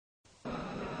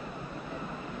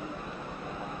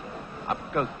Up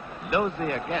goes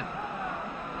Losey again.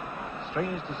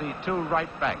 Strange to see two right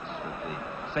backs with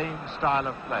the same style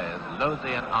of play as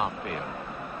Losey and Armfield.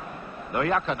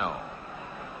 Loiacono.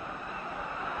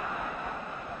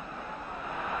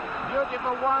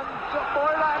 Beautiful one to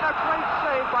Moira, and a great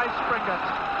save by Springett.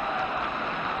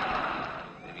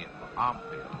 Maybe for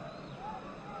Armfield.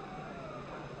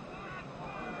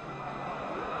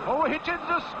 Oh, Hitchens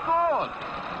has scored.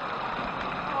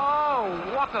 Oh,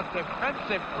 what a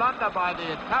defensive blunder by the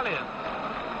Italians.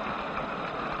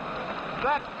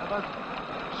 That was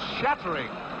shattering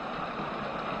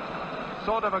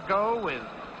sort of a goal with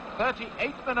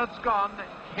 38 minutes gone.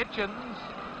 Hitchens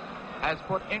has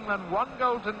put England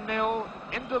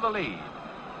 1-0 into the lead.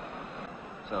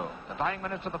 So, the dying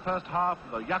minutes of the first half,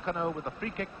 Loiacono with the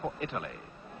free kick for Italy.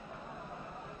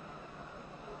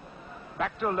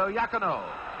 Back to Loiacono.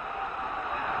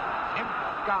 In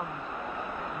comes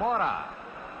Mora.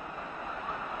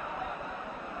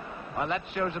 Well, that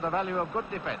shows you the value of good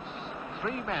defence.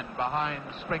 3 men behind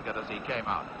Springett as he came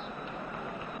out.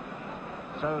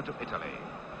 So to Italy.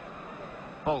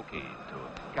 Polki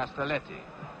to Castelletti.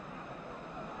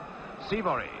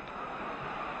 Sivori.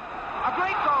 A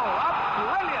great goal! A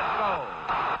brilliant goal!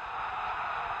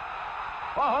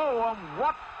 Oh, and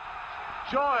what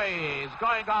joy is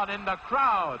going on in the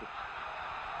crowd.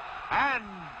 And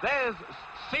there's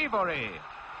Sivori,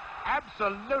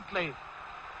 absolutely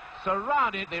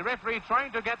surrounded. The referee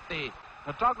trying to get the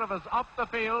photographers off the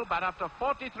field, but after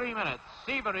 43 minutes,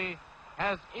 Sivori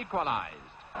has equalized.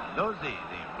 Losey,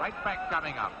 the right back,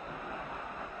 coming up.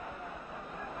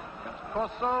 Comes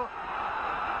Corso.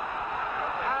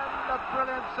 And a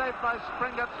brilliant save by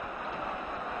Springett.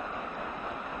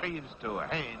 Reeves to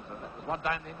Haynes, and that was one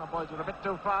time the England boys were a bit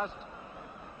too fast.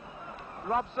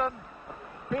 Robson,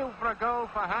 appeal for a goal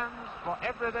for hands, for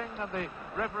everything, and the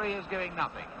referee is giving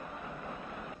nothing.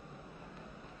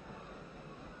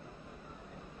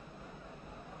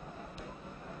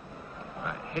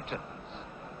 Hitchens.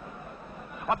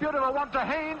 A beautiful one to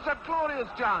Haynes, a glorious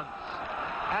chance.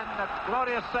 And a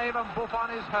glorious save, and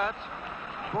Buffon is hurt.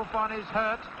 Buffon is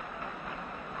hurt.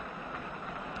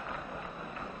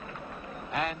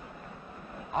 And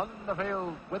on the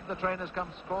field with the trainers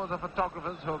come scores of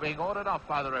photographers who are being ordered off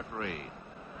by the referee.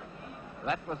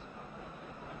 That was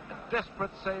a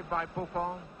desperate save by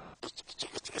Buffon.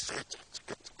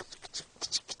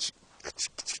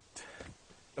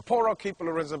 The poor old keeper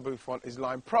Lorenzo Buffon is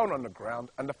lying prone on the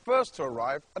ground, and the first to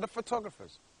arrive are the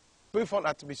photographers. Buffon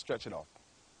had to be stretchered off.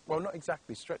 Well, not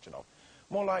exactly stretchered off,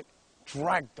 more like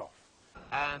dragged off.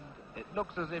 And it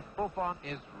looks as if Buffon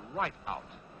is right out.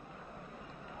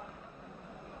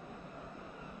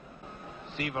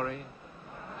 Sivori.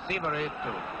 Sivori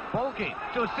to Polki.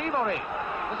 To Sivori.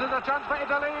 This is a chance for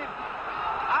Italy.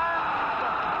 And,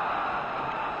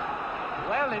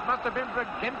 well, it must have been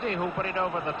Briganti who put it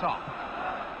over the top.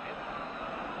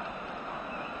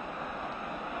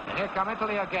 And here come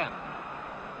Italy again.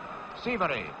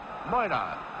 Sivori.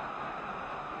 Moira.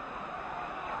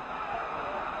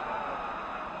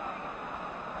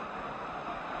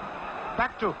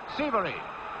 Back to Sivori.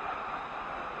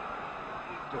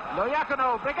 To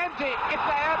Loiacono, Briganti, it's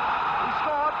there. He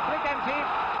scored, Briganti.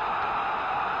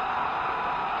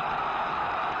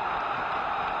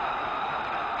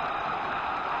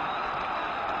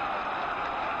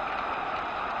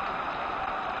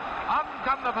 On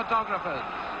come the photographers.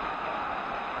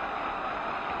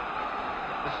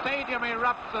 The stadium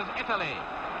erupts as Italy,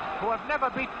 who have never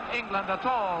beaten England at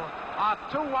all, are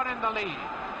 2-1 in the lead.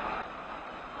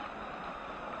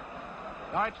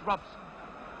 Now it's Robson.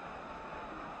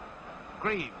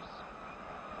 Greaves.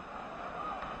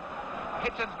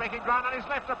 Hitchens making ground on his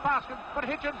left, a pass, but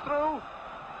Hitchens through.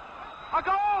 A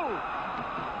goal!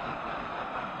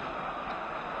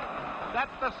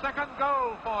 That's the second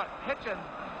goal for Hitchens.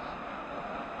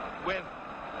 With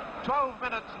 12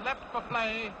 minutes left for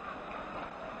play,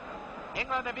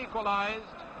 England have equalized.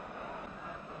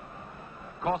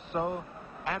 Corso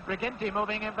and Briganti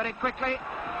moving in very quickly.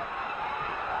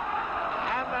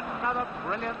 And another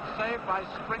brilliant save by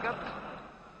Springett.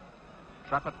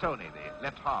 Trapattoni, the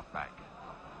left half-back.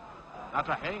 Now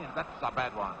to Haynes, that's a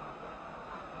bad one.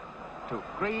 To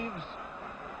Greaves.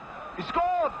 He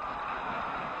scored!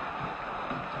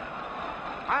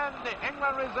 And the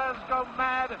England reserves go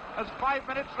mad as 5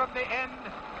 minutes from the end,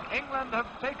 England have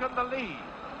taken the lead.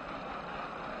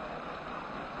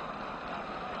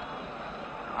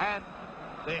 And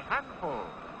the handful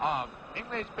of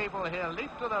English people here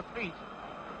leap to their feet,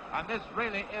 and this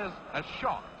really is a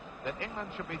shock that England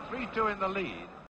should be 3-2 in the lead.